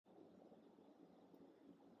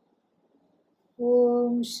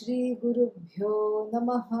Om Shri Gurubhyo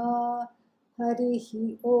Namaha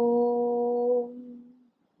Harihi Om.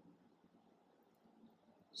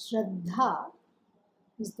 Śrāddha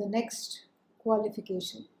is the next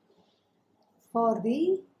qualification for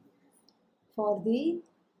the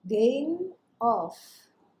gain of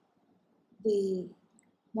the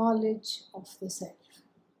knowledge of the self.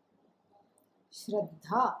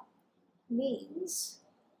 Śrāddha means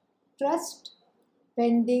trust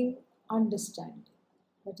pending understanding.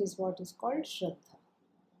 That is what is called Śrāddha.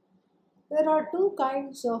 There are two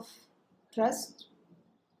kinds of trust.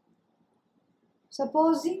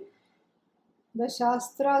 Supposing the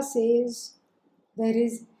Shastra says there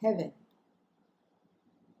is heaven,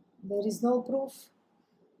 there is no proof.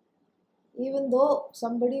 Even though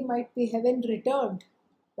somebody might be heaven returned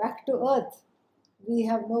back to earth, we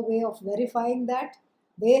have no way of verifying that.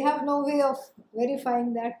 They have no way of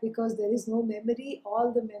verifying that because there is no memory.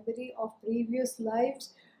 All the memory of previous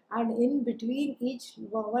lives and in between each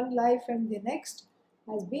one life and the next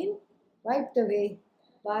has been wiped away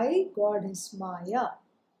by Goddess Maya.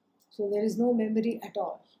 So there is no memory at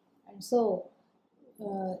all. And so,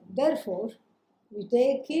 therefore, we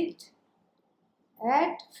take it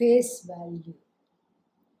at face value.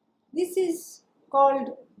 This is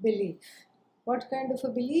called belief. What kind of a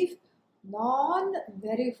belief?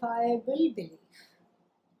 Non-verifiable belief.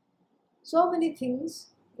 So many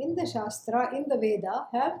things in the Shastra, in the Veda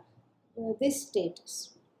have this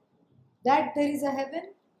status. That there is a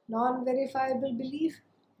heaven, non-verifiable belief.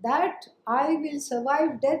 That I will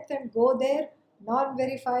survive death and go there,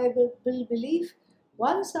 non-verifiable belief.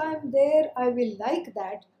 Once I am there, I will like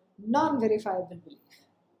that, non-verifiable belief.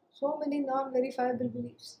 So many non-verifiable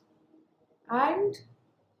beliefs. And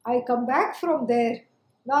I come back from there,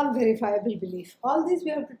 non-verifiable belief. All this we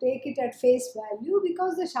have to take it at face value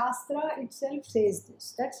because the Shastra itself says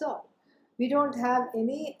this. That's all. We don't have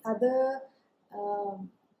any other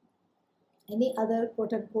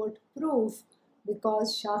quote-unquote proof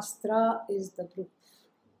because Shastra is the proof.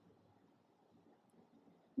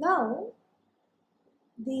 Now,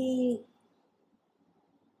 the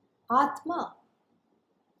Atma,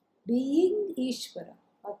 being Ishvara.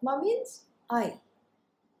 Atma means I.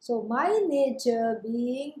 So my nature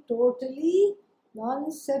being totally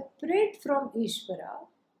non-separate from Ishvara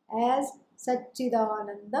as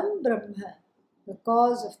Satchidanandam Brahma, the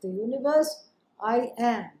cause of the universe, I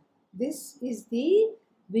am. This is the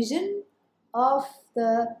vision of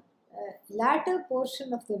the latter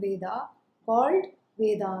portion of the Veda called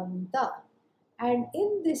Vedanta. And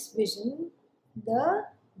in this vision, the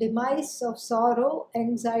demise of sorrow,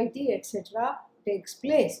 anxiety, etc. takes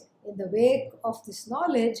place. In the wake of this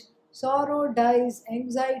knowledge, sorrow dies,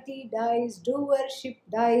 anxiety dies, doership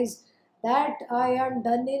dies, that I am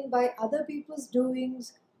done in by other people's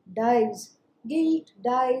doings dies, guilt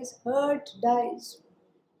dies, hurt dies,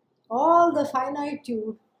 all the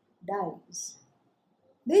finitude dies.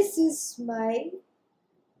 This is my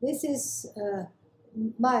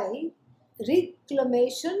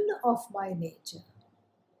reclamation of my nature.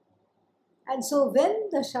 And so when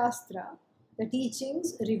the Shastra, the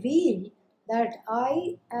teachings reveal that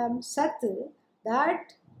I am Sat,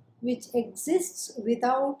 that which exists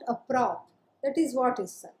without a prop, that is what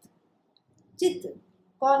is Sat. Chit,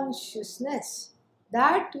 consciousness,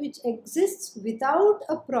 that which exists without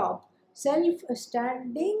a prop,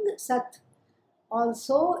 self-standing Sat,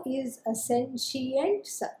 also is a sentient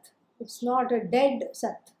Sat. It's not a dead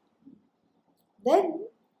Sat. Then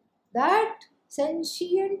that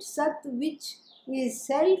sentient Sat which is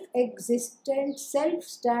self-existent,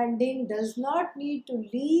 self-standing, does not need to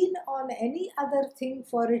lean on any other thing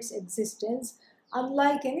for its existence,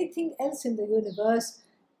 unlike anything else in the universe,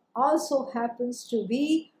 also happens to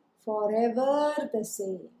be forever the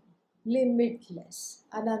same, limitless,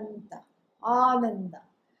 ananta, ananda.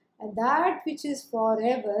 And that which is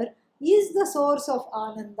forever is the source of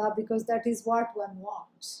ananda because that is what one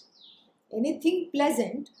wants. Anything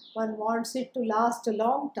pleasant, one wants it to last a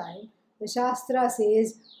long time. The Shastra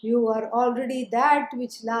says you are already that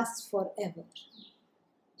which lasts forever.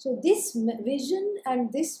 So this vision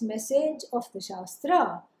and this message of the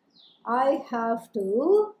Shastra, I have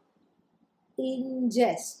to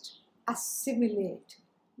ingest, assimilate,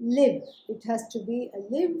 live. It has to be a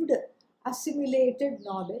lived, assimilated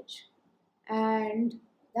knowledge, and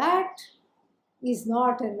that is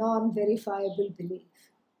not a non-verifiable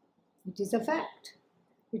belief. It is a fact.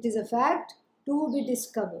 It is a fact to be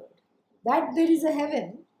discovered. That there is a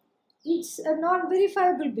heaven, it's a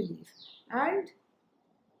non-verifiable belief, and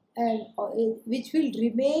which will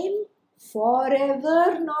remain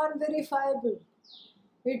forever non-verifiable.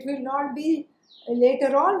 It will not be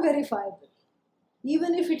later on verifiable.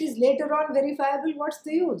 Even if it is later on verifiable, what's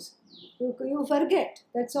the use? You forget.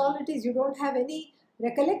 That's all it is. You don't have any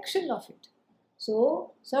recollection of it.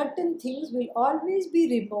 So, certain things will always be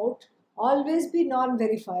remote, always be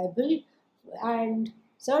non-verifiable, and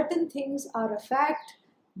certain things are a fact.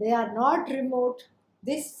 They are not remote.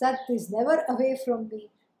 This Sat is never away from me,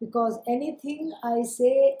 because anything I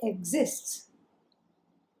say exists.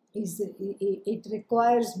 It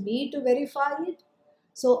requires me to verify it.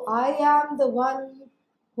 So I am the one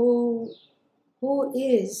who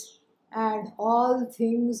is, and all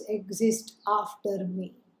things exist after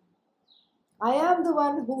me. I am the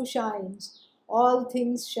one who shines, all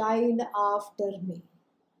things shine after me.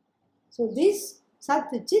 So this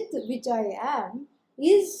Sat Chit which I am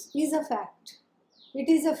is a fact. It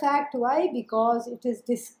is a fact. Why? Because it is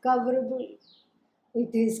discoverable,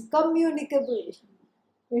 it is communicable,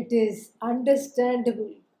 it is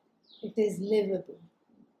understandable, it is livable.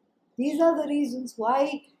 These are the reasons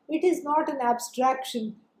why it is not an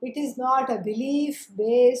abstraction, it is not a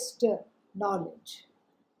belief-based knowledge.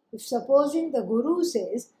 If supposing the Guru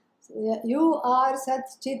says, you are Sat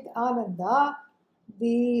Chit Ananda,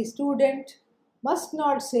 the student must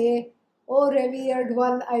not say, oh revered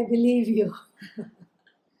one, I believe you.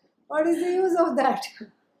 What is the use of that?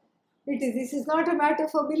 This is not a matter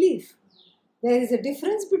for belief. There is a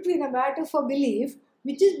difference between a matter for belief,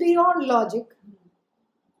 which is beyond logic,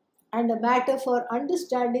 and a matter for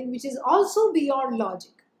understanding, which is also beyond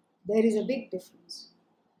logic. There is a big difference.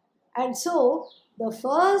 And so, the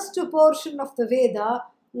first portion of the Veda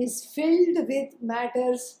is filled with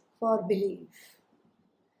matters for belief.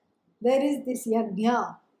 There is this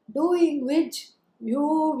yajna, doing which you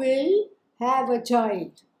will have a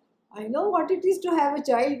child. I know what it is to have a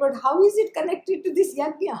child, but how is it connected to this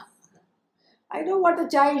yajna? I know what a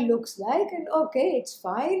child looks like, and okay, it's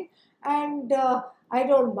fine, and I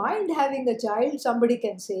don't mind having a child, somebody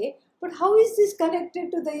can say, but how is this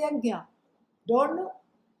connected to the yajna? Don't know.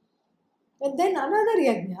 And then another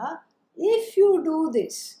yajna, if you do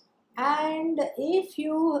this, and if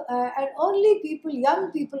you, and only people,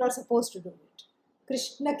 young people are supposed to do it.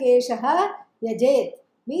 Krishna Keshaha Yajet,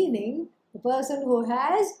 meaning the person who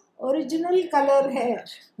has original color hair.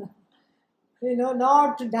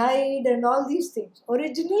 Not dyed and all these things.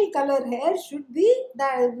 Original color hair should be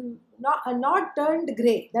not turned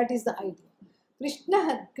grey. That is the idea.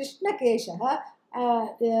 Krishna Keshaha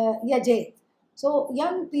Yajet. So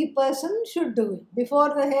young person should do it.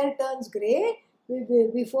 Before the hair turns grey,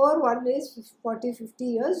 before one is 40, 50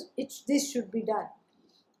 years, this should be done.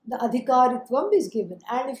 The adhikaritvam is given.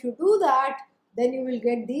 And if you do that, then you will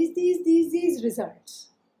get these results.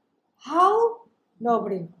 How?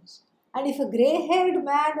 Nobody knows. And if a grey-haired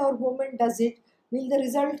man or woman does it, will the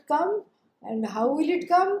result come? And how will it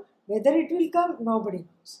come? Whether it will come, nobody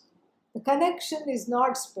knows. The connection is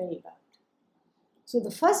not spelled out. So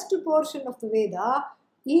the first portion of the Veda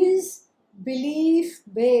is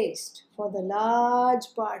belief-based for the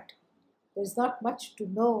large part. There is not much to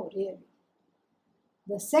know really.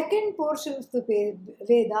 The second portion of the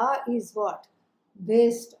Veda is what?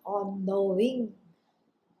 Based on knowing.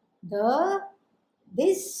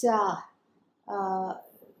 This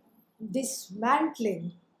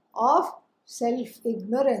dismantling of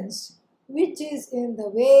self-ignorance, which is in the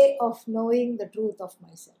way of knowing the truth of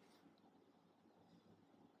myself.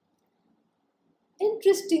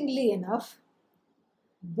 Interestingly enough,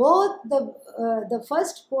 both the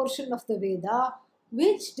first portion of the Veda,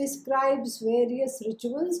 which describes various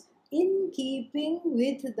rituals in keeping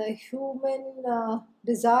with the human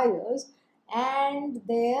desires and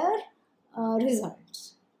their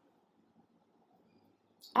results,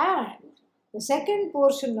 and the second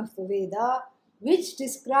portion of the Veda, which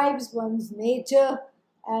describes one's nature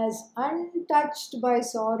as untouched by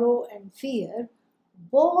sorrow and fear,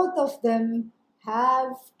 both of them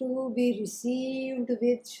have to be received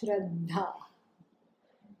with Śrāddha,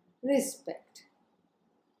 respect,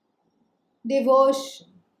 devotion,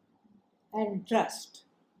 and trust.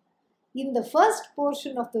 In the first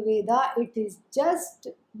portion of the Veda, it is just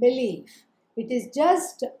belief. It is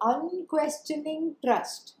just unquestioning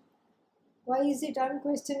trust. Why is it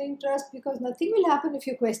unquestioning trust? Because nothing will happen if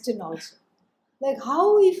you question also. Like,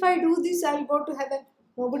 how if I do this, I'll go to heaven?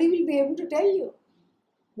 Nobody will be able to tell you.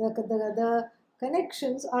 The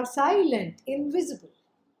connections are silent, invisible.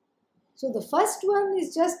 So the first one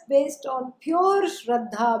is just based on pure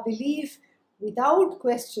Śrāddha, belief without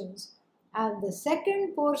questions. And the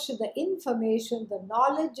second portion, the information, the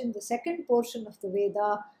knowledge in the second portion of the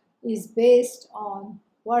Veda is based on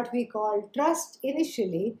what we call trust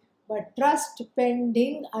initially, but trust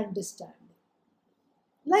pending understanding.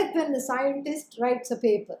 Like when the scientist writes a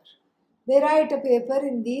paper, they write a paper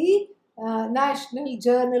in the National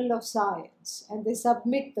Journal of Science and they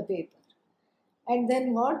submit the paper. And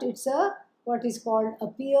then what? It's what is called a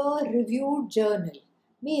peer-reviewed journal,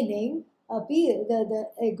 meaning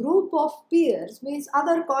a group of peers means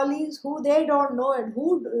other colleagues who they don't know and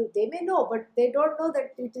who they may know, but they don't know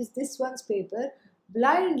that it is this one's paper.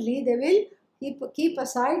 Blindly, they will keep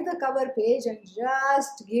aside the cover page and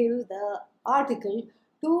just give the article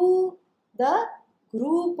to the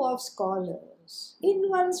group of scholars in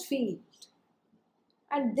one's field.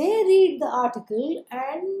 And they read the article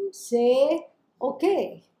and say,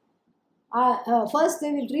 okay, first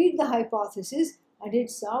they will read the hypothesis and it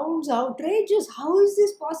sounds outrageous. How is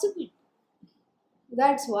this possible?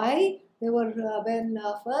 That's why they were, when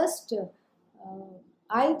first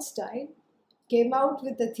Einstein came out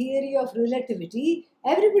with the theory of relativity,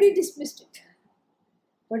 everybody dismissed it.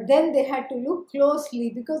 But then they had to look closely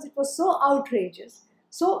because it was so outrageous,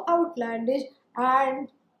 so outlandish, and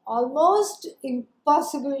almost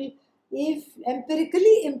impossible, if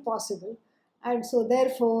empirically impossible. And so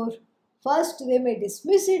therefore, first they may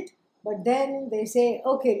dismiss it, but then they say,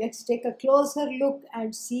 okay, let's take a closer look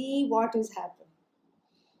and see what is happening.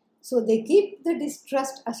 So they keep the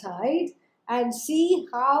distrust aside and see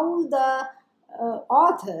how the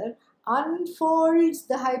author unfolds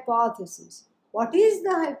the hypothesis. What is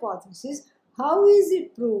the hypothesis? How is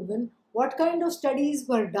it proven? What kind of studies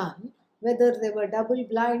were done? Whether they were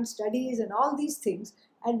double-blind studies and all these things.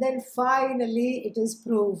 And then finally it is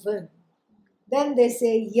proven. Then they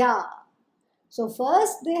say, yeah. So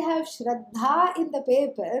first they have Śrāddha in the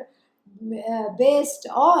paper based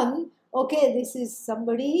on, okay, this is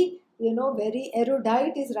somebody, very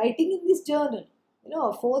erudite is writing in this journal.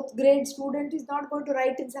 A fourth grade student is not going to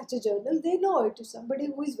write in such a journal. They know it is somebody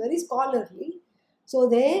who is very scholarly. So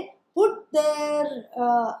they put their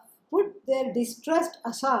distrust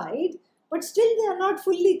aside, but still they are not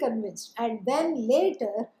fully convinced. And then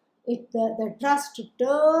later, the trust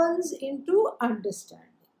turns into understanding.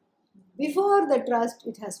 Before the trust,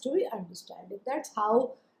 it has to be understanding. That's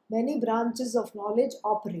how many branches of knowledge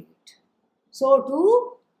operate. So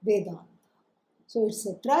too, Vedanta. So it's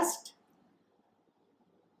a trust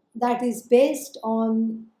that is based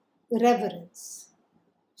on reverence.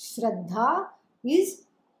 Śrāddha is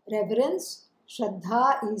reverence.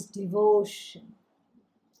 Śrāddha is devotion.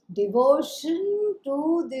 Devotion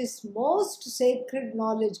to this most sacred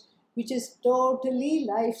knowledge, which is totally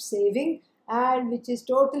life-saving and which is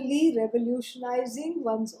totally revolutionizing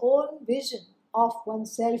one's own vision of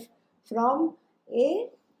oneself from a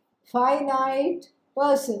finite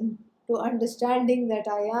person to understanding that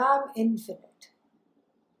I am infinite.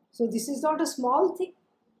 So this is not a small thing.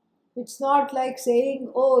 It's not like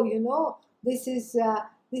saying, oh, this is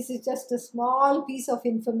just a small piece of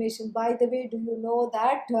information. By the way, do you know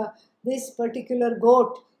that this particular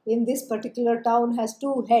goat in this particular town has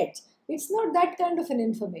 2 heads? It's not that kind of an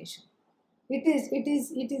information. It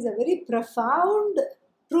is a very profound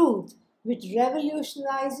truth which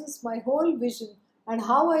revolutionizes my whole vision and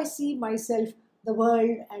how I see myself, the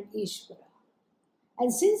world, and Ishvara.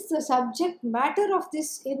 And since the subject matter of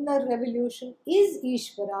this inner revolution is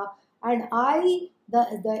Ishvara, and I,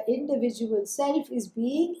 the individual self, is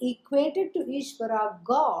being equated to Ishvara,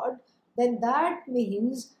 God, then that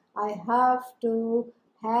means I have to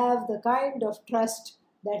have the kind of trust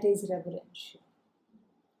that is reverential.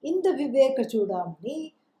 In the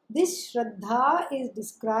Viveka-Chudamani, this Śrāddha is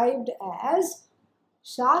described as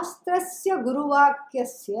Shastrasya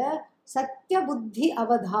Guruvakyasya Satya Buddhi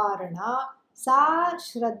Avadharana Sa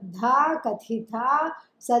Śrāddha Kathita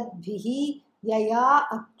Sadbhihi Yaya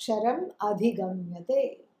Aksharam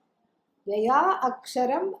Adhigamyate. Yaya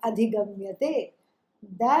Aksharam Adhigamyate.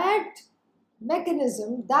 That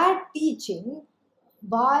mechanism, that teaching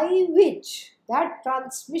by which, that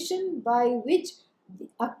transmission by which the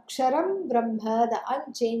Aksharam Brahma, the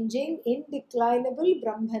unchanging, indeclinable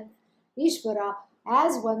Brahman, Ishvara,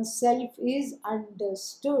 as oneself is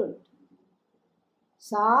understood.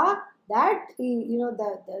 Sa, that,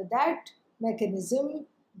 that mechanism,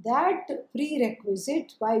 that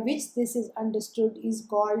prerequisite by which this is understood is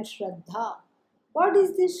called Śrāddha. What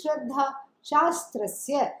is this Śrāddha?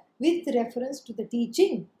 Shastrasya, with reference to the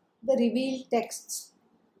teaching, the revealed texts,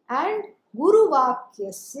 and Guru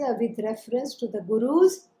Vakyasya, with reference to the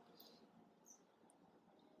Guru's.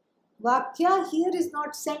 Vakya here is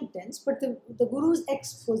not sentence, but the Guru's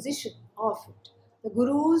exposition of it, the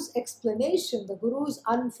Guru's explanation, the Guru's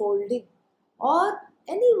unfolding, or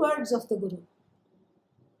any words of the Guru.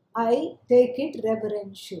 I take it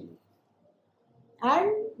reverentially.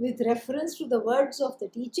 And with reference to the words of the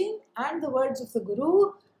teaching and the words of the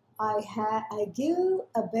Guru, I give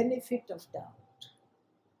a benefit of doubt.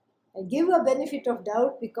 I give a benefit of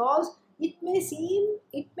doubt because it may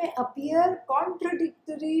appear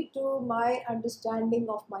contradictory to my understanding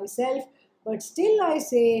of myself, but still I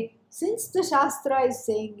say, since the Shastra is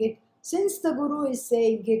saying it, since the Guru is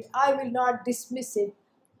saying it, I will not dismiss it.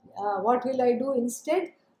 What will I do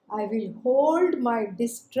instead? I will hold my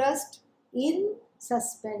distrust in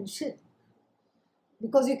suspension.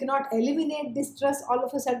 Because you cannot eliminate distrust all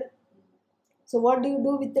of a sudden. So what do you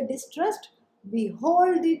do with the distrust? We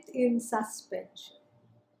hold it in suspension.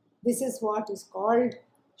 This is what is called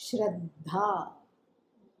Śrāddha.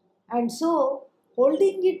 And so,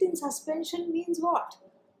 holding it in suspension means what?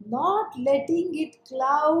 Not letting it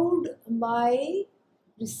cloud my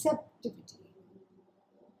receptivity.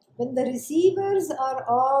 When the receivers are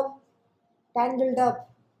all tangled up,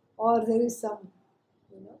 or there is some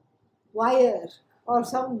wire or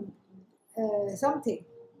something,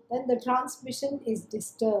 then the transmission is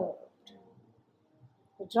disturbed.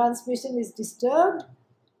 The transmission is disturbed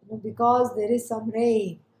because there is some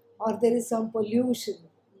rain or there is some pollution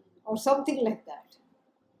or something like that.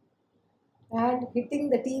 And hitting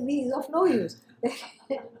the TV is of no use.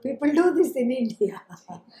 People do this in India.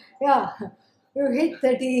 Yeah, you hit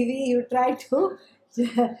the TV, you try to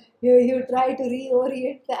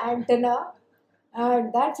reorient the antenna,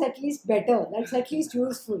 and that's at least better. That's at least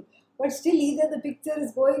useful. But still, either the picture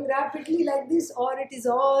is going rapidly like this, or it is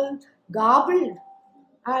all garbled,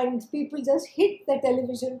 and people just hit the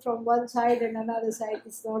television from one side and another side.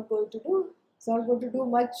 It's not going to do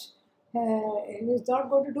much. It's not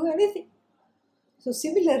going to do anything. So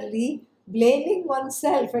similarly, blaming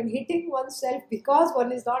oneself and hitting oneself because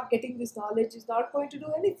one is not getting this knowledge is not going to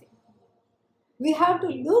do anything. We have to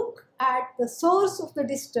look at the source of the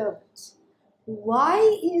disturbance. Why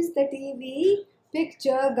is the TV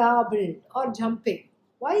picture garbled or jumping?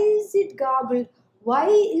 Why is it garbled? Why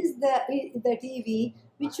is the TV,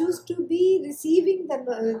 which used to be receiving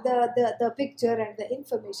the picture and the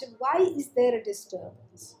information, why is there a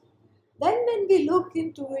disturbance? Then when we look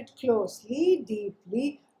into it closely,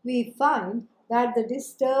 deeply, we find that the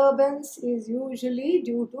disturbance is usually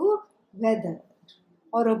due to weather,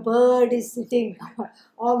 or a bird is sitting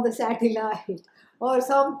on the satellite or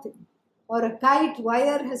something, or a kite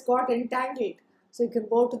wire has got entangled. So you can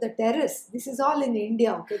go to the terrace. This is all in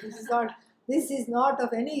India. Okay, this is not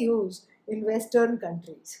of any use in Western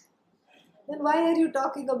countries. Then why are you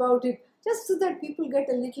talking about it? Just so that people get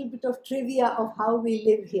a little bit of trivia of how we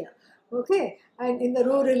live here. Okay, and in the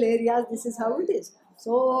rural areas, this is how it is.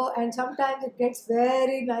 So, and sometimes it gets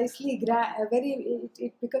very nicely,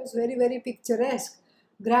 it becomes very, very picturesque.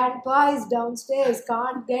 Grandpa is downstairs,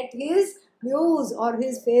 can't get his news or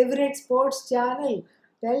his favorite sports channel.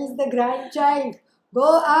 Tells the grandchild,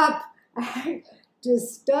 go up and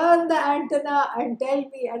just turn the antenna and tell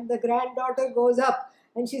me. And the granddaughter goes up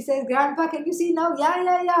and she says, Grandpa, can you see now?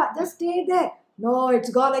 Yeah, just stay there. No, it's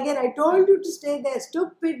gone again. I told you to stay there.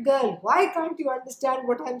 Stupid girl. Why can't you understand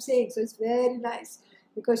what I'm saying? So it's very nice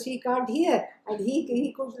because she can't hear, and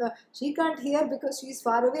she can't hear because she's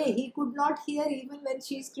far away. He could not hear even when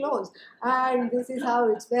she's close. And this is how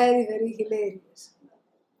it's very, very hilarious.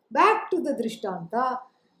 Back to the Drishtanta.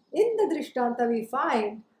 In the Drishtanta, we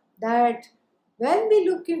find that when we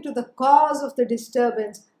look into the cause of the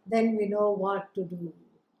disturbance, then we know what to do.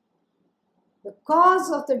 The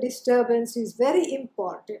cause of the disturbance is very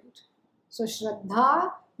important. So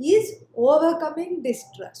Śrāddha is overcoming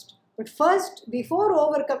distrust. But first, before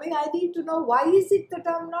overcoming, I need to know why is it that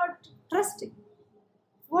I'm not trusting?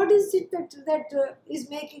 What is it that is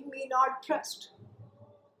making me not trust?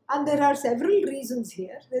 And there are several reasons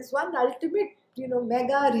here. There's one ultimate,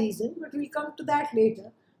 mega reason, but we'll come to that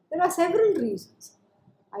later. There are several reasons.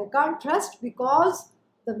 I can't trust because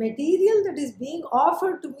the material that is being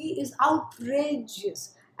offered to me is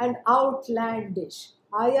outrageous and outlandish.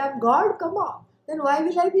 I am God, come on. Then why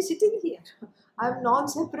will I be sitting here? I am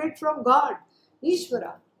non-separate from God,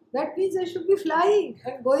 Ishvara. That means I should be flying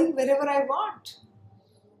and going wherever I want.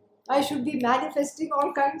 I should be manifesting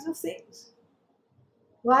all kinds of things.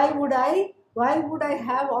 Why would I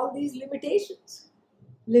have all these limitations?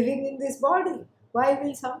 Living in this body. Why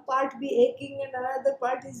will some part be aching and another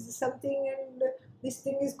part is something, and this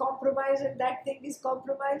thing is compromised and that thing is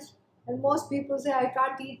compromised? And most people say, I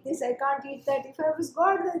can't eat this, I can't eat that. If I was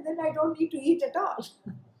God, then I don't need to eat at all.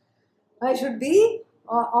 I should be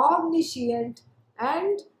omniscient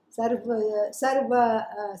and sarva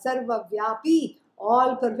vyapi,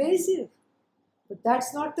 all pervasive. But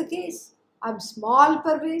that's not the case. I'm small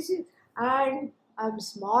pervasive and I'm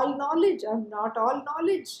small knowledge. I'm not all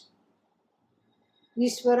knowledge.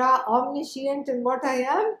 Ishvara, omniscient, and what I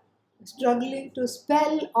am? struggling to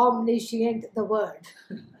spell omniscient, the word.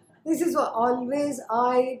 This is always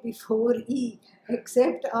I before E,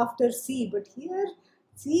 except after C. But here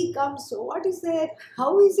C comes, so what is there?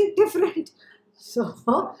 How is it different?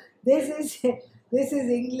 So this is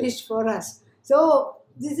English for us. So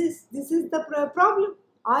this is the problem.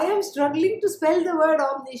 I am struggling to spell the word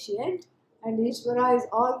omniscient, and Ishvara is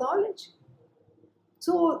all knowledge.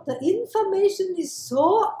 So the information is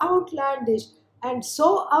so outlandish and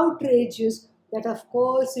so outrageous that of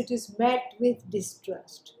course it is met with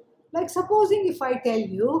distrust. Like supposing if I tell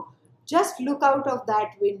you, just look out of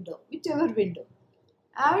that window, whichever window,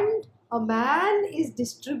 and a man is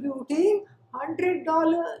distributing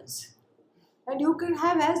 $100, and you can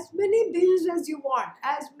have as many bills as you want,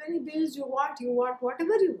 you want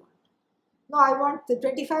whatever you want. No, I want the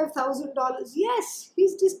 $25,000. Yes,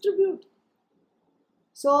 he's distributing.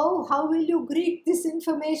 So, how will you greet this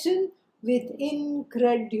information? With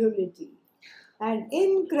incredulity. And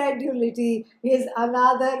incredulity is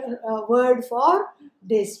another word for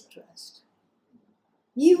distrust.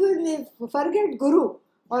 Even if, forget Guru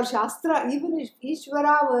or Shastra, even if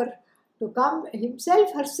Ishvara were to come,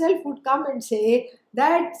 herself would come and say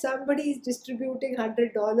that somebody is distributing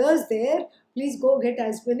 $100 there, please go get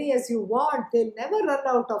as many as you want. They'll never run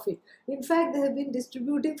out of it. In fact, they have been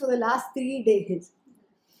distributing for the last 3 days.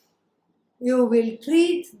 You will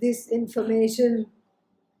treat this information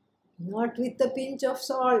not with a pinch of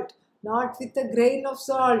salt, not with a grain of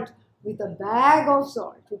salt, with a bag of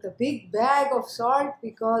salt, with a big bag of salt,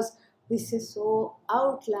 because this is so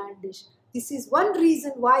outlandish. This is one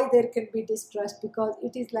reason why there can be distrust, because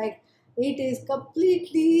it is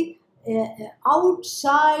completely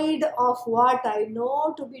outside of what I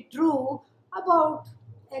know to be true about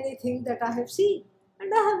anything that I have seen.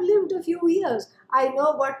 And I have lived a few years. I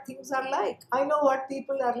know what things are like. I know what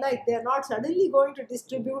people are like. They are not suddenly going to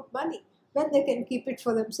distribute money when they can keep it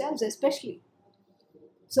for themselves, especially.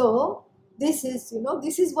 So, this is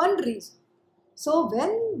one reason. So,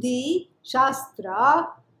 when the Shastra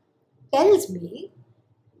tells me,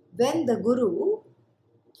 when the Guru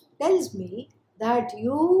tells me that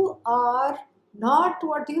you are not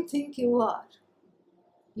what you think you are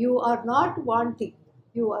not wanting,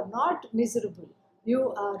 you are not miserable,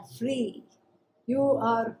 you are free, you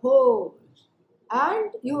are whole,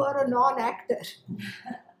 and you are a non-actor.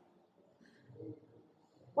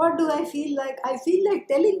 What do I feel like? I feel like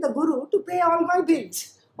telling the Guru to pay all my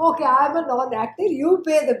bills. Okay, I am a non-actor, you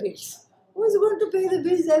pay the bills. Who is going to pay the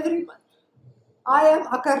bills every month? I am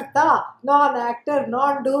akarta, non-actor,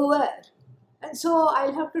 non-doer. And so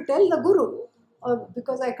I'll have to tell the Guru,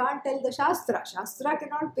 because I can't tell the Shastra. Shastra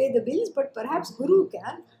cannot pay the bills, but perhaps Guru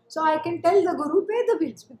can. So I can tell the Guru, pay the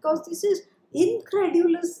bills, because this is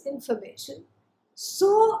incredulous information.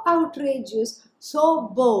 So outrageous, so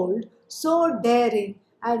bold, so daring,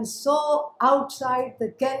 and so outside the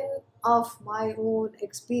ken of my own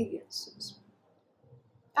experiences.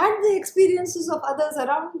 And the experiences of others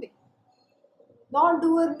around me.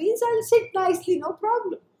 Non-doer means I'll sit nicely, no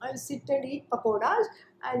problem. I'll sit and eat pakoras,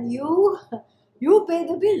 and you pay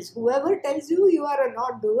the bills. Whoever tells you you are a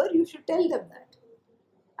non-doer, you should tell them that.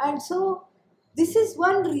 And so this is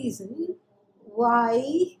one reason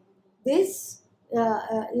why this,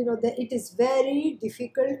 it is very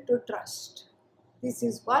difficult to trust. This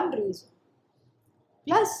is one reason.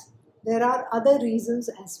 Plus, there are other reasons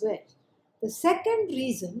as well. The second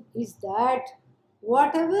reason is that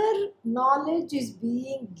whatever knowledge is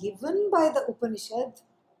being given by the Upanishad,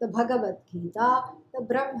 the Bhagavad Gita, the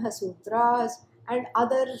Brahma Sutras, and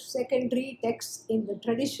other secondary texts in the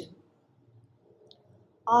tradition,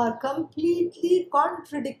 are completely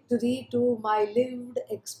contradictory to my lived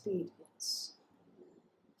experience.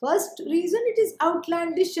 First reason, it is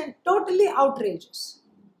outlandish and totally outrageous.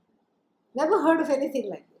 Never heard of anything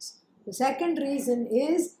like this. The second reason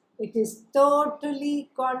is it is totally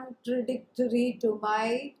contradictory to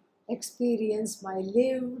my experience, my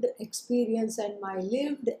lived experience, and my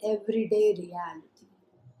lived everyday reality.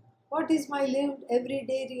 What is my lived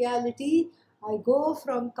everyday reality? I go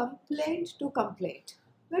from complaint to complaint.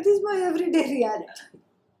 That is my everyday reality.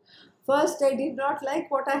 First, I did not like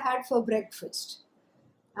what I had for breakfast.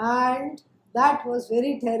 And that was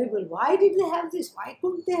very terrible. Why did they have this? Why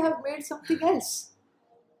couldn't they have made something else?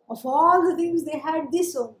 Of all the things, they had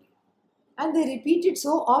this only. And they repeat it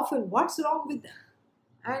so often. What's wrong with them?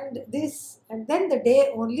 And then the day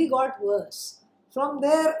only got worse. From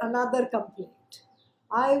there, another complaint.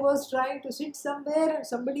 I was trying to sit somewhere and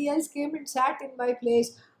somebody else came and sat in my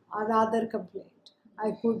place. Another complaint.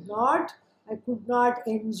 I could not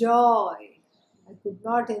enjoy. I could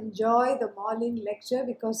not enjoy the morning lecture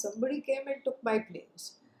because somebody came and took my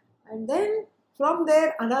place. And then from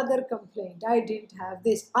there, another complaint. I didn't have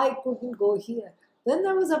this. I couldn't go here. Then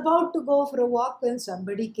I was about to go for a walk when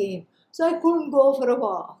somebody came. So I couldn't go for a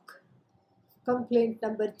walk. Complaint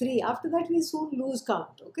number 3. After that, we soon lose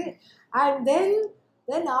count. Okay. And then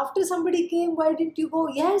after somebody came, why didn't you go?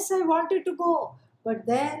 Yes, I wanted to go. But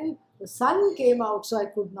then the sun came out, so I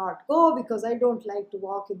could not go because I don't like to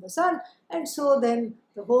walk in the sun. And so then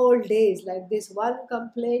the whole day is like this, one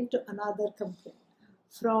complaint to another complaint.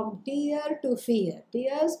 From tear to fear,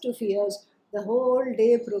 tears to fears, the whole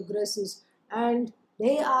day progresses. And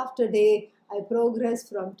day after day, I progress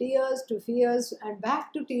from tears to fears and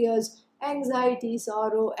back to tears, anxiety,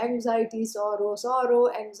 sorrow, anxiety, sorrow, sorrow,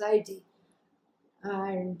 anxiety.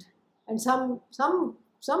 And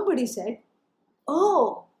somebody said,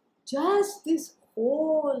 oh, just this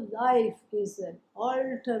whole life is an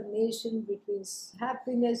alternation between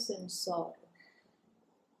happiness and sorrow.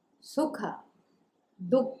 Sukha,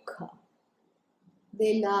 dukkha.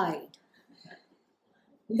 They lied.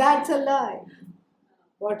 That's a lie.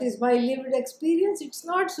 What is my lived experience? It's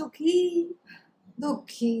not sukhi,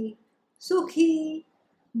 dukkhi, sukhi,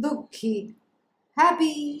 dukkhi,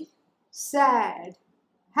 happy, sad,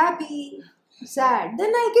 happy, sad.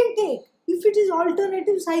 Then I can take. If it is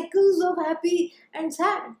alternative cycles of happy and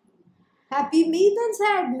sad, happy me, then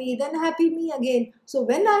sad me, then happy me again. So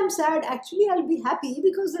when I'm sad, actually I'll be happy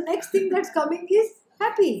because the next thing that's coming is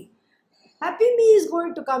happy. Happy me is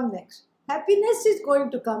going to come next. Happiness is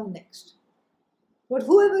going to come next. But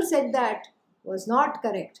whoever said that was not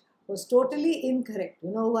correct, was totally incorrect.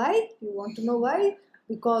 You know why? You want to know why?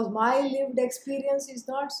 Because my lived experience is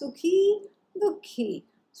not sukhi, dukkhi.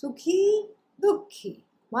 Sukhi, dukkhi.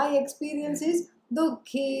 My experience is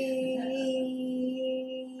dukkhi.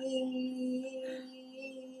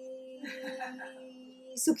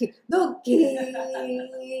 Sukhi,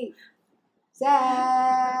 dukkhi. Sad,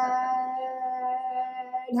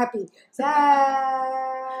 happy. Sad,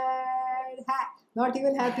 not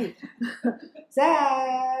even happy.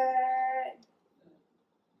 Sad.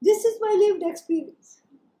 This is my lived experience.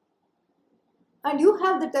 And you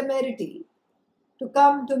have the temerity to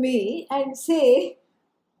come to me and say,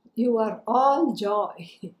 you are all joy.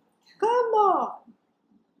 Come on.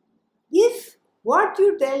 If what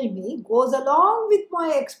you tell me goes along with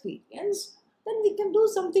my experience, then we can do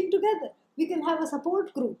something together. We can have a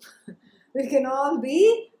support group. We can all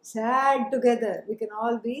be sad together. We can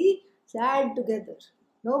all be sad together.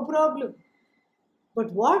 No problem.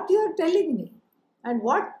 But what you are telling me, and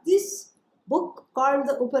what this book called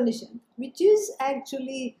the Upanishad, which is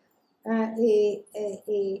actually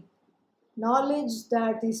a knowledge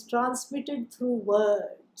that is transmitted through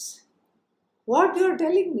words. What you are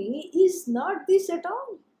telling me is not this at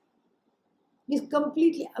all. It's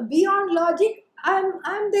completely beyond logic.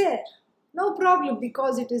 I'm there. No problem,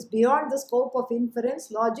 because it is beyond the scope of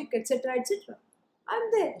inference, logic, etc., etc. I'm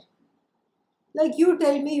there. Like you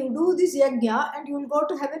tell me you do this yajna and you will go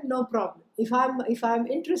to heaven, no problem. If I'm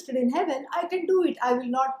interested in heaven, I can do it. I will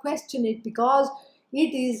not question it because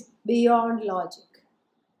it is beyond logic.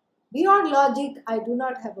 Beyond logic, I do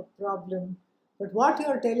not have a problem. But what you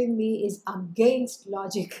are telling me is against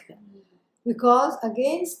logic. Because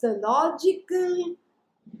against the logical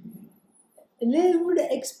lived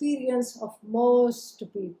experience of most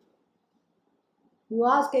people. You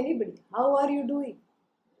ask anybody, how are you doing?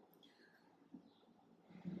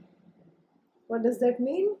 What does that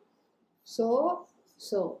mean? So.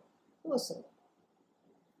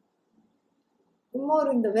 More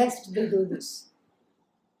in the West, they do this.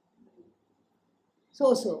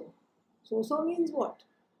 So means what?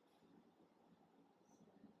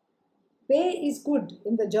 Pay is good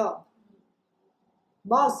in the job.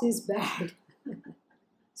 Boss is bad.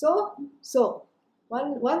 So.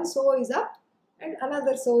 One so is up and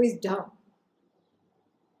another so is down.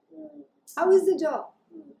 How is the job?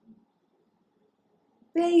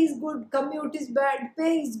 Pay is good, commute is bad,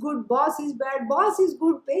 pay is good, boss is bad, boss is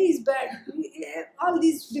good, pay is bad. All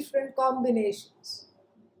these different combinations.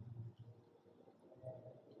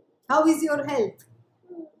 How is your health?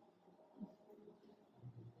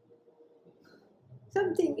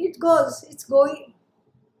 Something, it's going.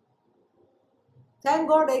 Thank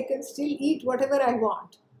God I can still eat whatever I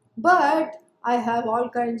want. But I have all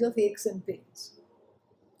kinds of aches and pains.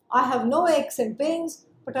 I have no aches and pains,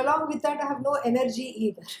 but along with that I have no energy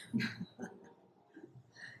either.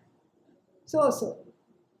 So.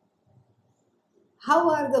 How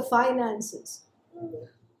are the finances?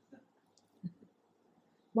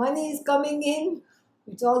 Money is coming in,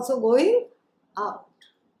 it's also going out.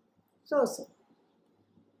 So.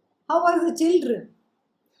 How are the children?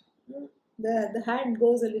 The hand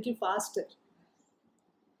goes a little faster.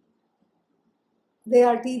 They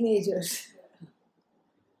are teenagers.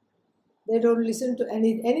 They don't listen to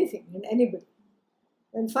anything and anybody.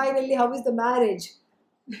 And finally, how is the marriage?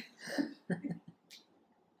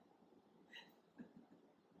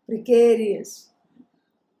 Precarious.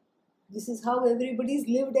 This is how everybody's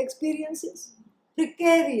lived experience is.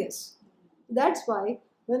 Precarious. That's why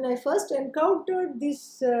when I first encountered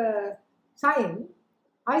this sign,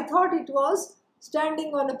 I thought it was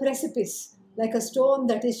standing on a precipice, like a stone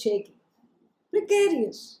that is shaking.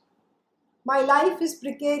 Precarious. My life is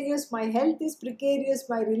precarious, my health is precarious,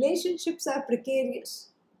 my relationships are precarious,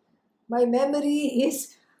 my memory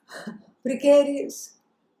is precarious,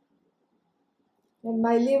 and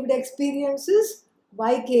my lived experience is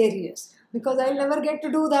vicarious, because I'll never get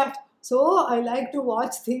to do that. So I like to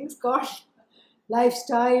watch things called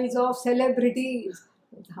lifestyles of celebrities.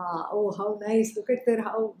 Oh, how nice, look at their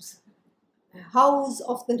house. House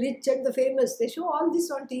of the rich and the famous. They show all this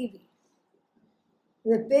on TV.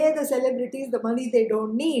 They pay the celebrities the money they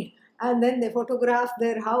don't need, and then they photograph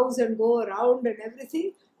their house and go around and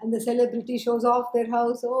everything, and the celebrity shows off their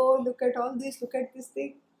house. Oh, look at all this, look at this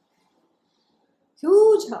thing.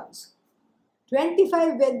 Huge house.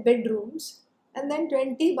 25 bedrooms, and then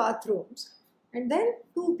 20 bathrooms, and then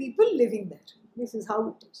 2 people living there. This is how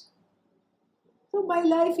it is. So my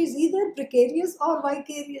life is either precarious or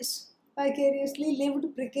vicarious. Vicariously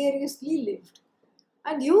lived, precariously lived.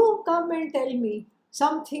 And you come and tell me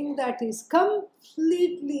something that is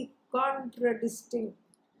completely contradistinct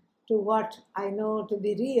to what I know to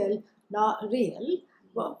be real, not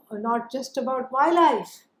just about my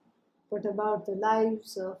life, but about the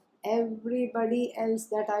lives of everybody else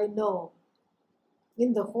that I know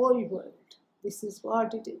in the whole world. This is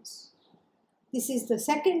what it is. This is the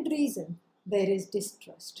second reason there is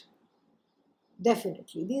distrust.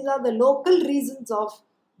 Definitely. These are the local reasons of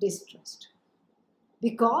distrust.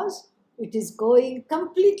 Because it is going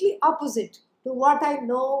completely opposite to what I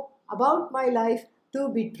know about my life to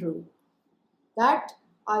be true. That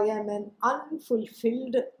I am an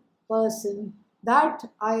unfulfilled person, that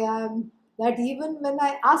even when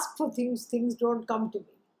I ask for things, things don't come to me.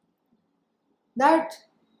 That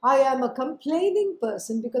I am a complaining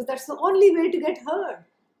person, because that's the only way to get heard.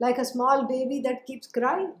 Like a small baby that keeps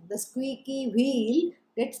crying, the squeaky wheel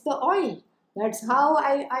gets the oil. That's how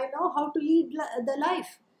I know how to lead the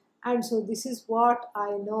life. And so this is what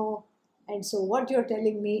I know. And so what you're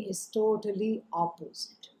telling me is totally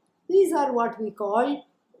opposite. These are what we call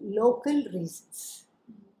local reasons.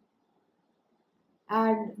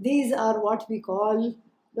 And these are what we call,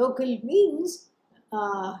 local means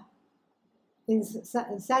in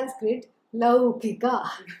Sanskrit, laukika,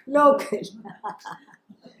 local.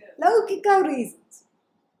 Laukika reasons,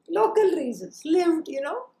 local reasons, lived,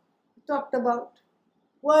 talked about,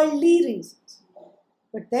 worldly reasons.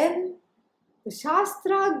 But then the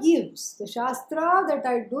Shastra that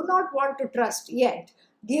I do not want to trust yet,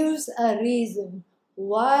 gives a reason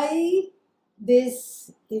why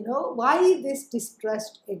this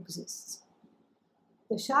distrust exists.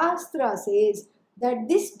 The Shastra says that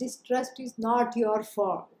this distrust is not your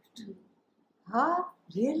fault. Huh?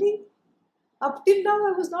 Really? Up till now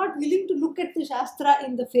I was not willing to look at the Shastra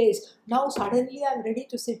in the face. Now suddenly I am ready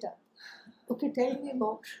to sit up. Okay, tell me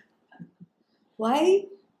more. Why?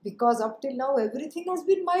 Because up till now everything has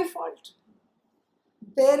been my fault.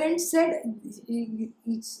 Parents said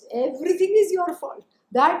everything is your fault.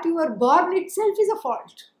 That you are born itself is a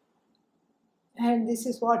fault. And this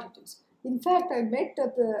is what it is. In fact, I met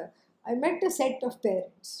a set of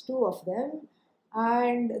parents, 2 of them,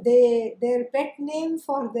 and their pet name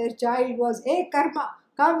for their child was, "Hey Karma,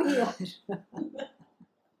 come here."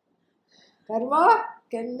 Karma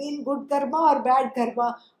can mean good karma or bad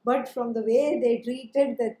karma, but from the way they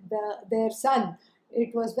treated their son,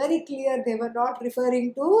 it was very clear they were not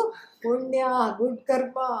referring to punya, good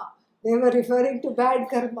karma. They were referring to bad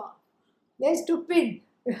karma. Hey stupid,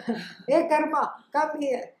 hey karma, come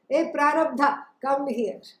here. Hey prarabdha, come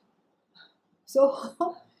here. So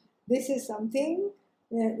this is something,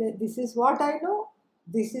 this is what I know,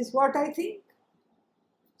 this is what I think.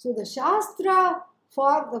 So the Shastra,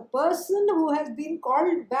 for the person who has been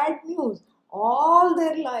called bad news all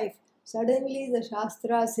their life, suddenly the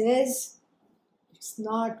Shastra says, it's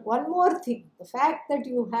not. One more thing, the fact that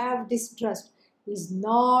you have distrust is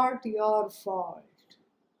not your fault.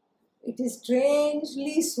 It is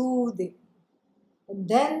strangely soothing. And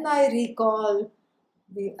then I recall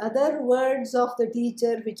the other words of the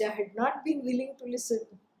teacher which I had not been willing to listen.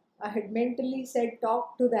 I had mentally said,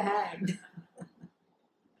 talk to the hand.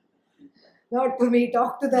 Not to me,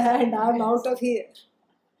 talk to the hand, I'm out of here.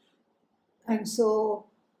 And so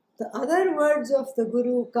the other words of the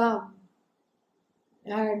Guru come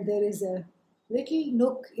and there is a little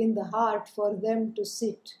nook in the heart for them to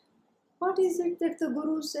sit. What is it that the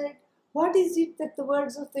Guru said? What is it that the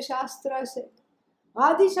words of the Shastra said?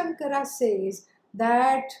 Adi Shankara says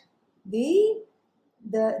that the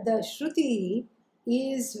Shruti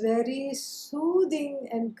is very soothing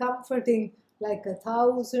and comforting, like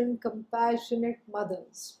 1,000 compassionate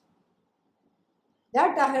mothers.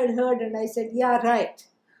 That I had heard and I said, yeah, right.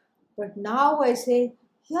 But now I say,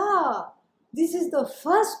 yeah, this is the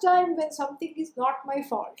first time when something is not my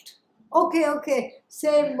fault. Okay,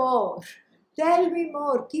 say more. Tell me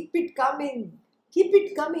more. Keep it coming. Keep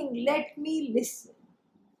it coming. Let me listen.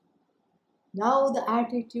 Now the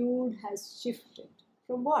attitude has shifted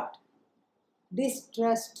from what?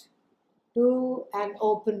 Distrust to an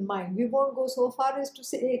open mind. We won't go so far as to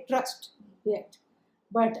say trust yet,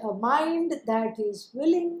 but a mind that is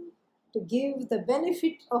willing to give the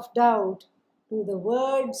benefit of doubt to the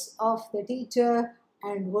words of the teacher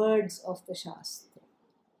and words of the Shastra.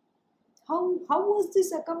 How was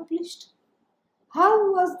this accomplished?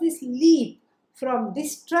 How was this leap from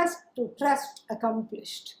distrust to trust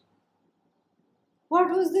accomplished? What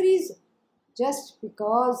was the reason? Just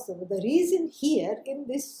because the reason here in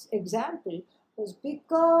this example was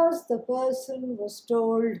because the person was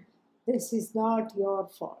told, this is not your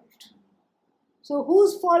fault. So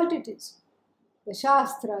whose fault it is? The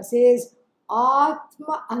Shastra says,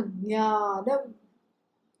 Atma Ajnanam.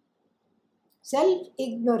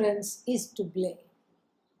 Self-ignorance is to blame.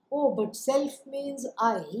 Oh, but self means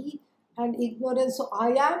I and ignorance. So I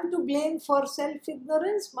am to blame for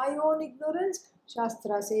self-ignorance, my own ignorance.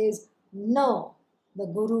 Shastra says, no. The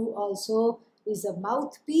Guru also is a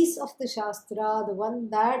mouthpiece of the Shastra, the one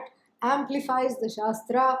that amplifies the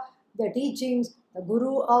Shastra, the teachings. The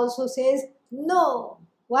Guru also says, no.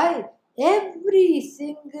 Why? Every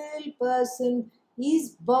single person is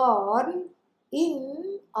born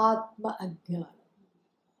in Atma Ajnana.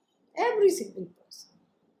 Every single person.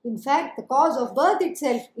 In fact, the cause of birth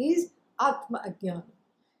itself is Atma Ajnana.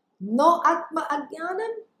 No Atma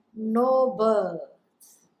Ajnanam, no birth.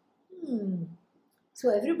 So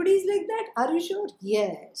everybody is like that? Are you sure?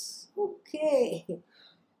 Yes. Okay.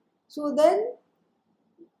 So then,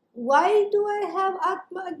 why do I have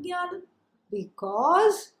Atma Ajnanam?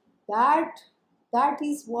 Because that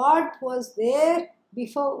is what was there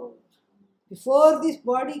before. Before this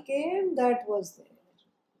body came, that was there.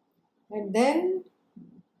 And then,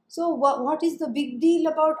 so what is the big deal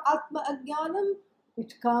about Atma Ajnanam?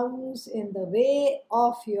 It comes in the way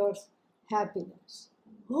of your happiness.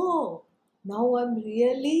 Oh, now I'm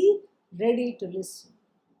really ready to listen.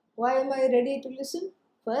 Why am I ready to listen?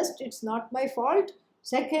 First, it's not my fault.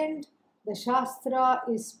 Second, the Shastra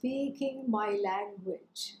is speaking my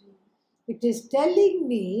language. It is telling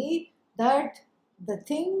me that the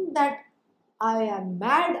thing that I am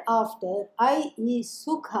mad after, i.e.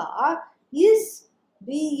 Sukha, is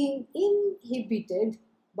being inhibited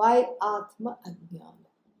by Atma Ajnana.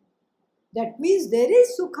 That means there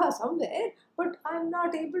is Sukha somewhere, but I am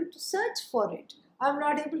not able to search for it. I am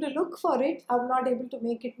not able to look for it. I am not able to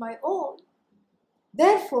make it my own.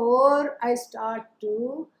 Therefore, I start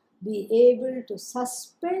to be able to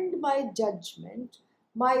suspend my judgment,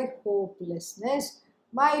 my hopelessness,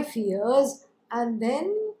 my fears, and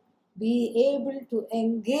then be able to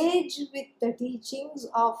engage with the teachings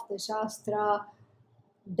of the Shastra,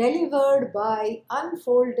 delivered by,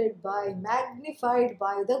 unfolded by, magnified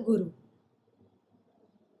by the Guru.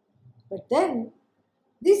 But then,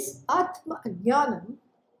 this Atma Ajnanam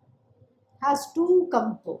has two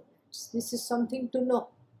components. This is something to know.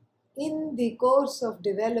 In the course of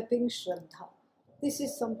developing Śrāddha, this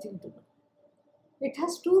is something to know. It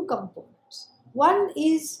has two components. One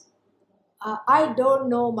is, I don't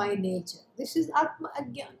know my nature. This is Atma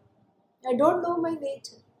Ajnana. I don't know my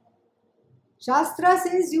nature. Shastra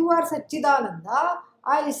says you are Satchidananda.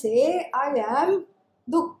 I say I am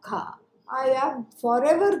Dukkha. I am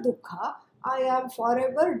forever Dukkha. I am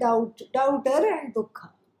forever doubter and Dukkha.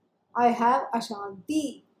 I have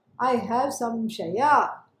Ashanti. I have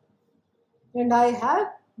Samshaya. And I have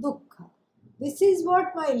Dukkha. This is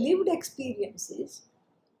what my lived experience is.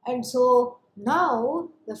 And so now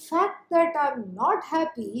the fact that I'm not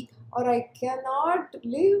happy or I cannot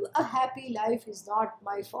live a happy life is not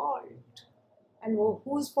my fault. And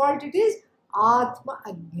whose fault it is? Atma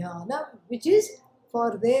Ajnanam, which is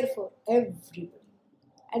there for everybody.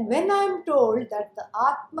 And when I am told that the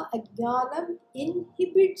Atma Ajnanam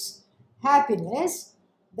inhibits happiness,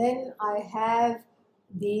 then I have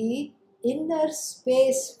the inner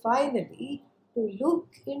space finally to look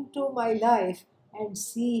into my life and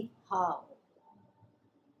see how.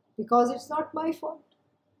 Because it's not my fault.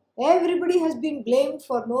 Everybody has been blamed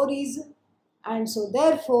for no reason, and so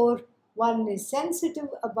therefore one is sensitive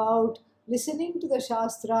about listening to the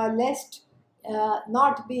Shastra, lest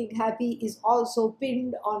not being happy is also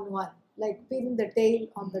pinned on one, like pin the tail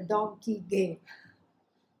on the donkey game.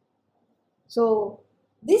 So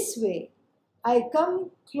this way, I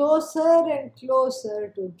come closer and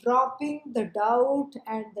closer to dropping the doubt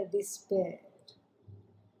and the despair.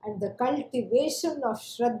 And the cultivation of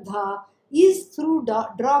Shraddha is through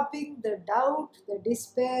dropping the doubt, the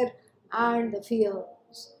despair, and the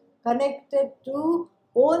fears, connected to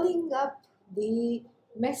owning up the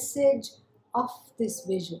message of this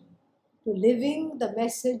vision, to living the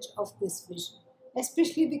message of this vision,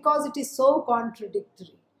 especially because it is so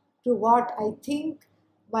contradictory to what I think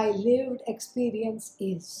my lived experience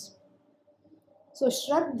is. So,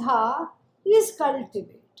 Shraddha is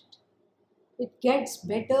cultivated. It gets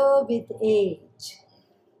better with age.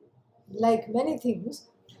 Like many things,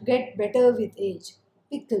 get better with age.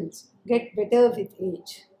 Pickles get better with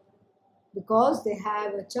age because they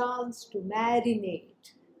have a chance to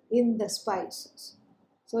marinate in the spices.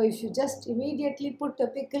 So if you just immediately put a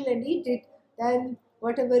pickle and eat it, then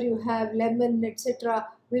whatever you have, lemon, etc.,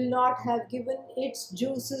 will not have given its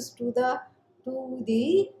juices to the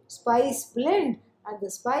spice blend, and the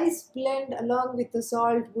spice blend along with the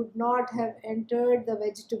salt would not have entered the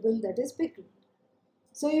vegetable that is pickled.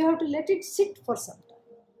 So you have to let it sit for some time.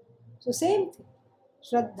 So same thing.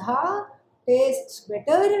 Shraddha tastes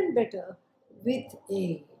better and better with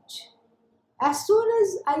age. As soon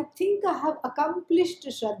as I think I have accomplished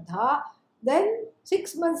Shraddha, then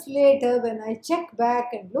 6 months later, when I check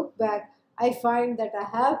back and look back, I find that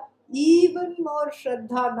I have even more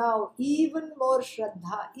Shraddha now, even more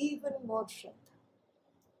Shraddha, even more Shraddha.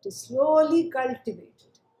 It is slowly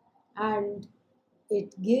cultivated and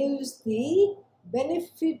it gives the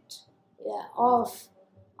benefit of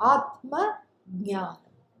Atma Jnana.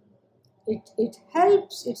 It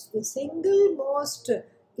helps, it's the single most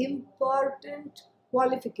important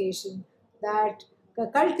qualification that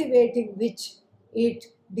cultivating which it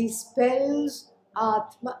dispels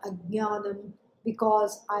Atma Ajnanam,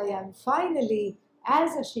 because I am finally,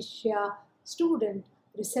 as a Shishya, student,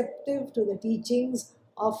 receptive to the teachings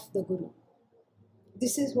of the Guru.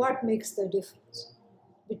 This is what makes the difference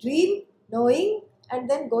between knowing and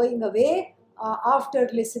then going away after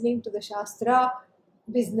listening to the Shastra,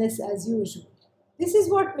 business as usual. This is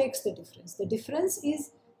what makes the difference. The difference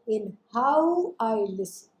is in how I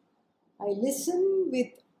listen. I listen with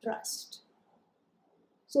trust.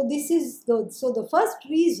 So the first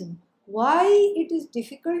reason why it is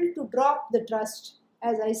difficult to drop the trust,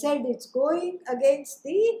 as I said, it's going against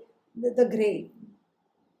the grain.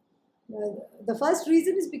 The first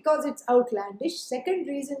reason is because it's outlandish. Second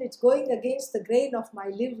reason, it's going against the grain of my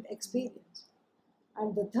lived experience.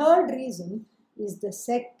 And the third reason is the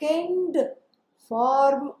second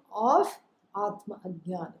form of Atma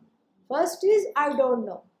Ajnanam. First is I don't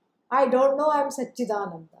know. I don't know I'm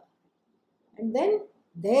Satchidananda. And then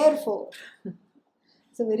therefore,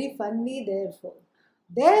 it's a very funny therefore.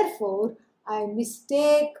 Therefore, I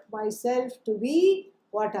mistake myself to be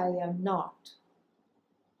what I am not.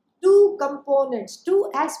 Two components, two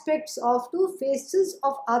aspects of two faces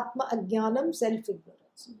of Atma Ajnanam,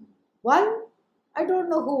 self-ignorance. One, I don't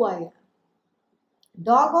know who I am.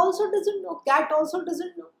 Dog also doesn't know. Cat also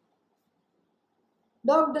doesn't know.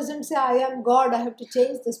 Dog doesn't say, I am God, I have to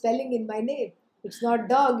change the spelling in my name. It's not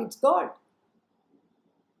dog, it's God.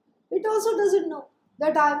 It also doesn't know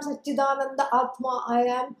that I am Satchidananda Atma, I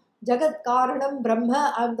am Jagat Karanam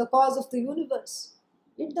Brahma, I am the cause of the universe.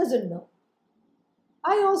 It doesn't know.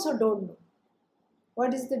 I also don't know.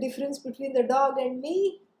 What is the difference between the dog and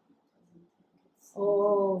me?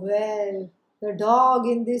 Oh, well, the dog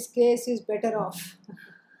in this case is better off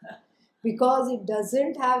because it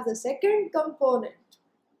doesn't have the second component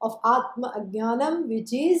of Atma Ajnanam,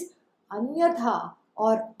 which is Anyatha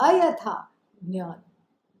or Ayatha Jnana.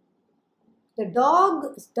 The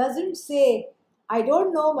dog doesn't say, I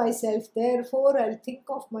don't know myself, therefore I'll think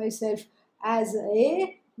of myself as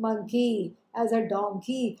a monkey, as a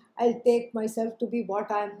donkey. I'll take myself to be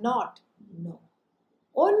what I am not. No.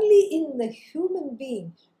 Only in the human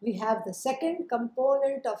being we have the second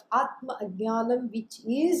component of Atma Ajnanam, which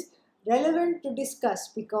is relevant to discuss,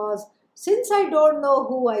 because since I don't know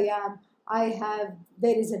who I am,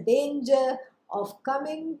 there is a danger of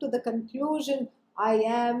coming to the conclusion I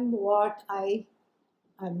am what I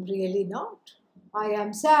am really not. I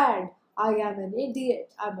am sad, I am an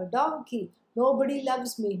idiot, I am a donkey, nobody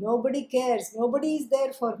loves me, nobody cares, nobody is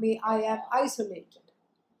there for me, I am isolated.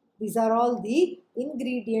 These are all the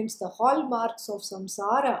ingredients, the hallmarks of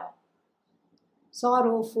samsara.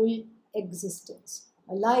 sorrowful existence,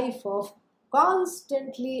 a life of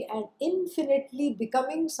constantly and infinitely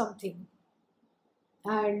becoming something,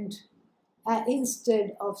 and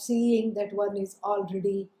instead of seeing that one is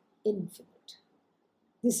already infinite.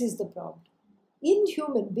 This is the problem. In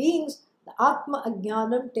human beings, the Atma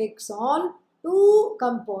Ajnanam takes on two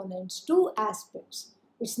components, two aspects.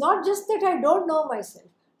 It's not just that I don't know myself.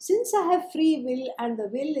 Since I have free will and the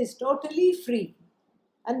will is totally free,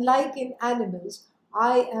 unlike in animals,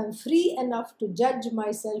 I am free enough to judge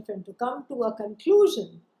myself and to come to a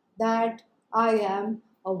conclusion that I am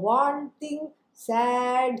a wanting,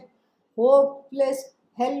 sad, hopeless,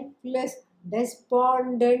 helpless,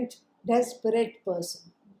 despondent, desperate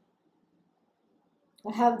person.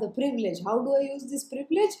 I have the privilege. How do I use this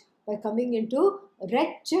privilege? By coming into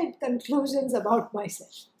wretched conclusions about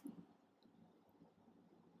myself.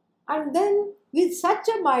 And then, with such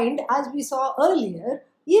a mind, as we saw earlier,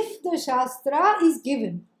 if the Shastra is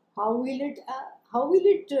given, how will it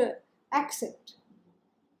accept?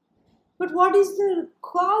 But what is the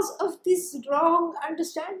cause of this wrong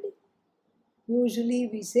understanding? Usually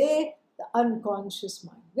we say the unconscious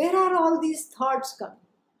mind. Where are all these thoughts coming?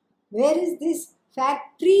 Where is this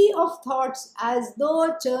factory of thoughts as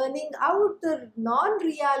though churning out the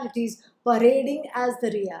non-realities, parading as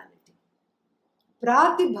the reality?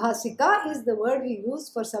 Pratibhasika is the word we use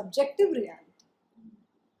for subjective reality.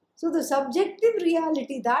 So the subjective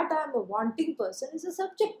reality that I am a wanting person is a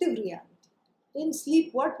subjective reality. In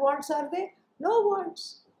sleep, what wants are there? No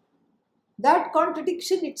wants. That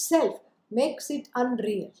contradiction itself makes it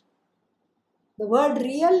unreal. The word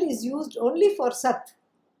real is used only for Sat,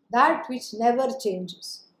 that which never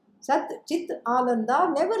changes. Sat, Chit,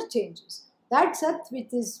 Ananda never changes. That Sat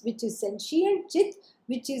which is sentient, Chit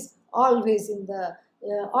which is always in the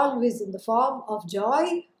form of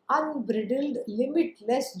joy, unbridled,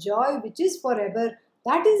 limitless joy which is forever.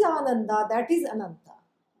 That is Ananda, that is Ananta.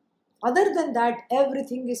 Other than that,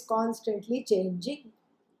 everything is constantly changing.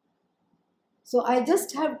 So I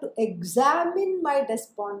just have to examine my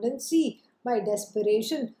despondency, my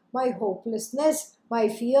desperation, my hopelessness, my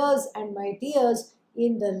fears and my tears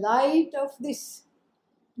in the light of this.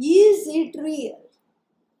 Is it real?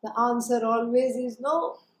 The answer always is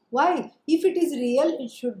no. Why? If it is real,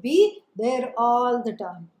 it should be there all the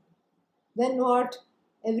time. Then what?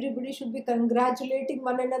 Everybody should be congratulating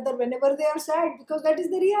one another whenever they are sad, because that is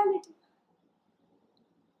the reality.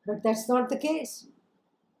 But that's not the case.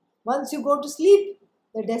 Once you go to sleep,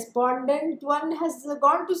 the despondent one has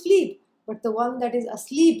gone to sleep, but the one that is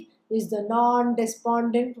asleep is the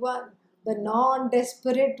non-despondent one, the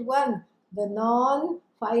non-desperate one, the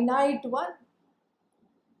non-finite one.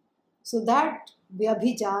 So that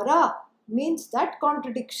vyabhichara means that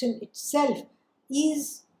contradiction itself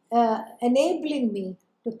is enabling me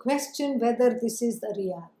to question whether this is the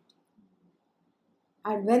reality.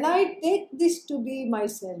 And when I take this to be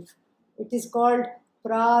myself, it is called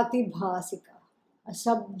pratibhasika, a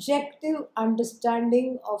subjective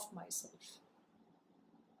understanding of myself.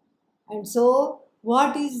 And so,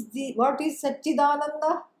 what is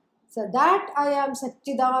Satchidananda? So that I am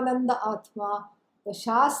Satchidananda Atma. The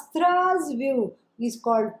Shastra's view is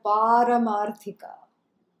called Paramarthika,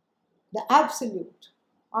 the absolute.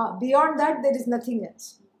 Beyond that, there is nothing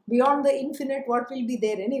else. Beyond the infinite, what will be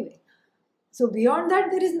there anyway? So beyond that,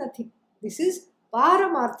 there is nothing. This is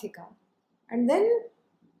Paramarthika. And then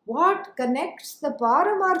what connects the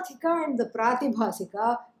Paramarthika and the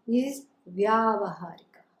Pratibhasika is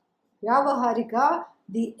Vyavaharika. Vyavaharika,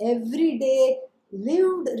 the everyday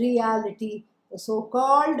lived reality, the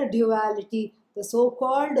so-called duality, the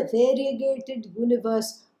so-called variegated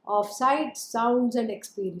universe of sights, sounds and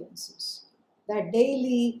experiences that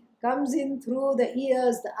daily comes in through the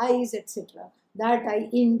ears, the eyes, etc. that I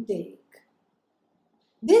intake.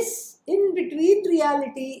 This in-between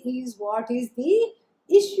reality is what is the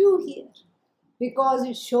issue here, because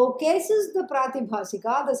it showcases the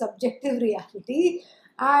pratibhasika, the subjective reality,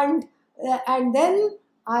 and then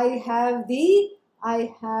I have the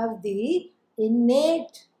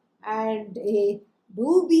innate and a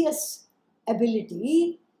dubious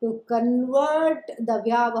ability to convert the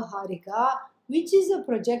vyavaharika, which is a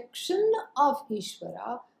projection of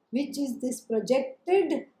Ishvara, which is this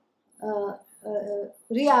projected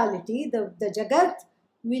reality, the Jagat,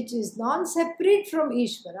 which is non-separate from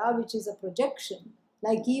Ishvara, which is a projection.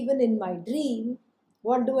 Like even in my dream,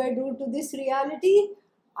 what do I do to this reality?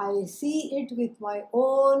 I see it with my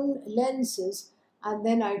own lenses, and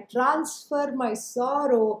then I transfer my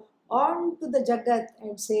sorrow onto the Jagat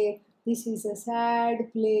and say, this is a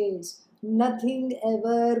sad place. Nothing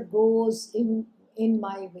ever goes in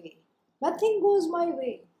my way. Nothing goes my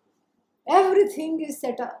way. Everything is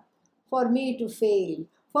set up for me to fail,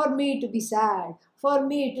 for me to be sad, for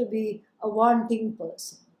me to be a wanting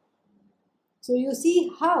person. So you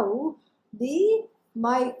see how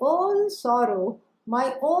my own sorrow,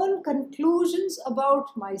 my own conclusions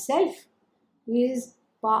about myself is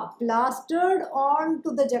plastered on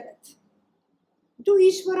to the Jagat, to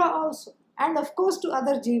Ishvara also, and of course to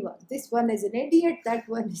other jivas. This one is an idiot, that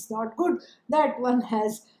one is not good, that one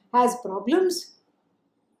has problems,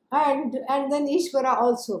 and then Ishvara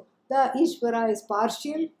also. The Ishvara is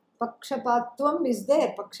partial, Pakshapatvam is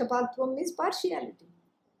there. Pakshapatvam is partiality.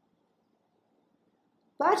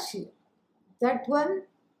 Partial. That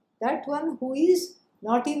one who is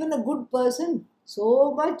not even a good person,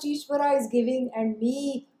 so much Ishvara is giving, and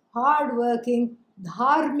me, hard-working,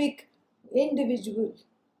 dharmic individual,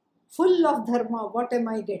 full of dharma, what am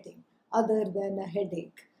I getting other than a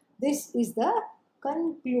headache? This is the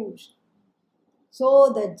conclusion.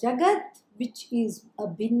 So the Jagat, which is a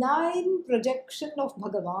benign projection of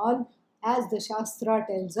Bhagavan, as the Shastra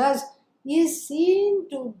tells us, is seen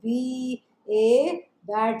to be a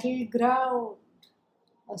battleground,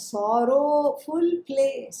 a sorrowful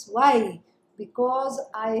place. Why? Because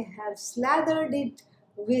I have slathered it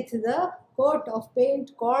with the coat of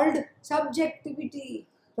paint called subjectivity,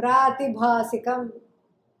 pratibhasikam.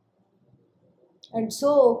 And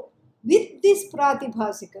so, with this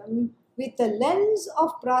pratibhasikam, with the lens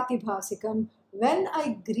of pratibhasikam, when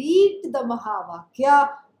I greet the Mahavakya,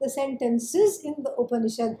 the sentences in the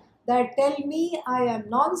Upanishad that tell me I am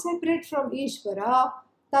non-separate from Ishvara,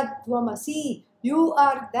 Tattvamasi, you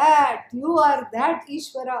are that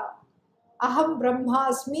Ishvara, Aham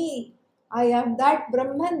Brahmasmi, I am that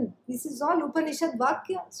Brahman. This is all Upanishad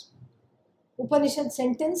Vakyas, Upanishad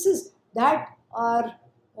sentences that are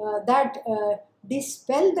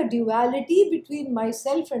dispel the duality between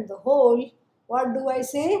myself and the whole. What do I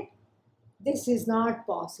say? This is not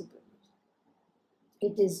possible.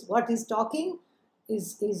 It is what is talking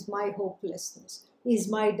is my hopelessness, is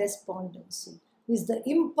my despondency, is the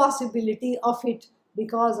impossibility of it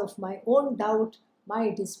because of my own doubt, my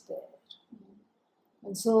despair.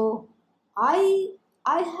 And so I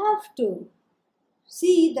have to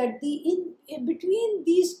see that in between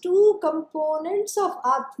these two components of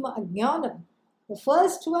Atma Ajnanam, the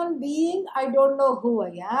first one being I don't know who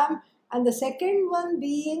I am, and the second one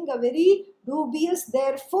being a very dubious,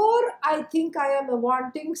 therefore I think I am a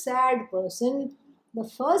wanting, sad person. The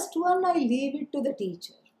first one I leave it to the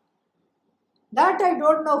teacher. That I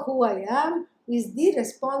don't know who I am is the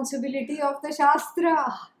responsibility of the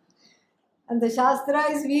Shastra. And the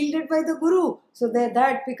Shastra is wielded by the Guru. So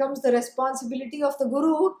that becomes the responsibility of the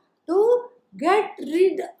Guru to get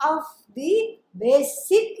rid of the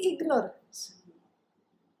basic ignorance.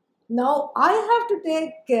 Now I have to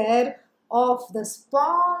take care of the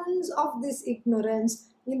spawns of this ignorance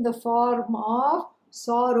in the form of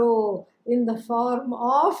sorrow, in the form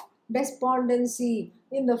of despondency,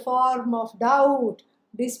 in the form of doubt,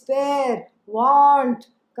 despair, want,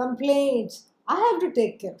 complaints. I have to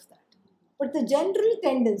take care of that. But the general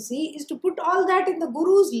tendency is to put all that in the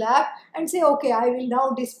Guru's lap and say, okay, I will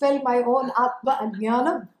now dispel my own Atma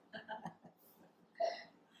Ajnanam.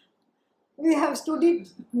 We have studied,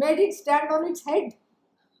 made it stand on its head.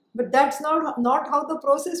 But that's not how the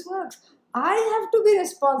process works. I have to be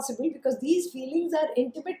responsible because these feelings are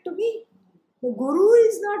intimate to me. The Guru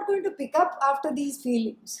is not going to pick up after these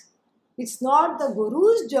feelings. It's not the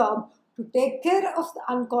Guru's job to take care of the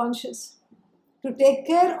unconscious, to take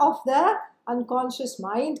care of the unconscious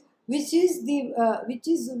mind, which is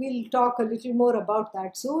we'll talk a little more about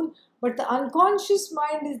that soon. But the unconscious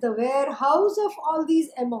mind is the warehouse of all these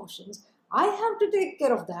emotions. I have to take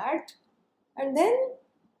care of that, and then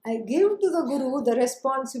I give to the Guru the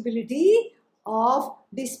responsibility of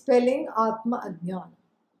dispelling Atma Ajnanam.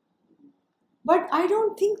 But I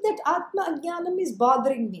don't think that Atma Ajnanam is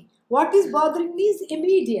bothering me. What is bothering me is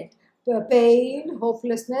immediate pain,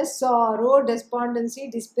 hopelessness, sorrow, despondency,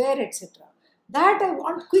 despair, etc. That I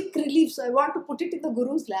want quick relief, so I want to put it in the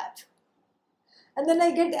Guru's lap. And then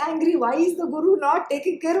I get angry. Why is the Guru not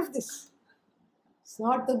taking care of this? It's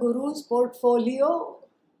not the Guru's portfolio.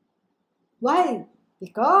 Why?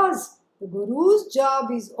 Because the Guru's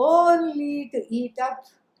job is only to eat up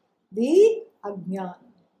the Ajnana.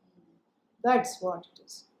 That's what it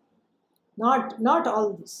is. Not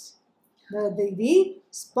all this. The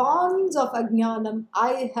spawns of Ajnanam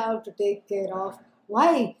I have to take care of.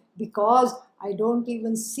 Why? Because I don't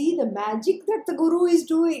even see the magic that the Guru is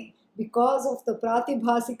doing. Because of the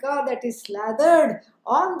pratibhasika that is slathered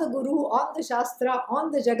on the Guru, on the Shastra,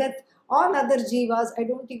 on the Jagat, on other jivas, I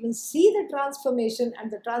don't even see the transformation, and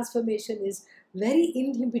the transformation is very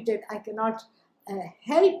inhibited. I cannot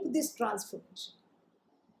help this transformation.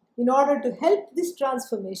 In order to help this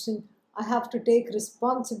transformation, I have to take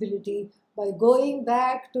responsibility by going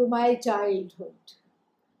back to my childhood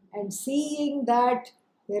and seeing that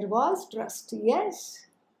there was trust. Yes.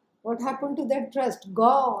 What happened to that trust?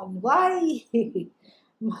 Gone. Why?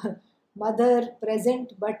 Mother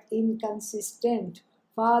present but inconsistent.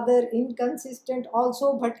 Father inconsistent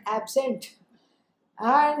also but absent.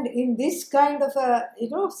 And in this kind of a,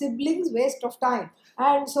 siblings waste of time.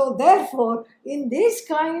 And so therefore, in this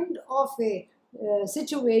kind of a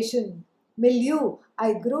situation, milieu,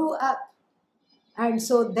 I grew up. And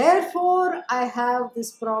so therefore, I have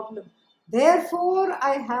this problem. Therefore,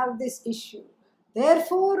 I have this issue.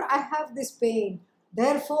 Therefore, I have this pain.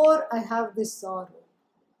 Therefore, I have this sorrow.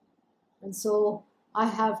 And so I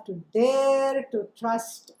have to dare to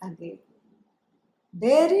trust again.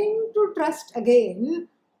 Daring to trust again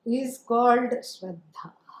is called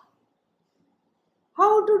Śrāddha.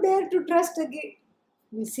 How to dare to trust again?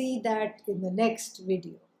 We see that in the next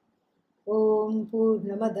video. Om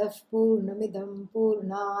Purnamadav Purnamidam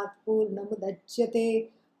Purnat Purnamudachyate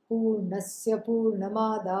Purnasya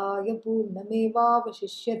Purnamadaya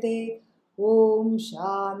Purnamevavashishyate. Om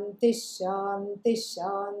Shanti Shanti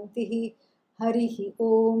Shanti. Harihi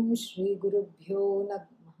Om Shri Gurubhyo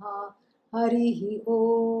Namaha. Harihi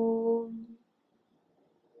Om.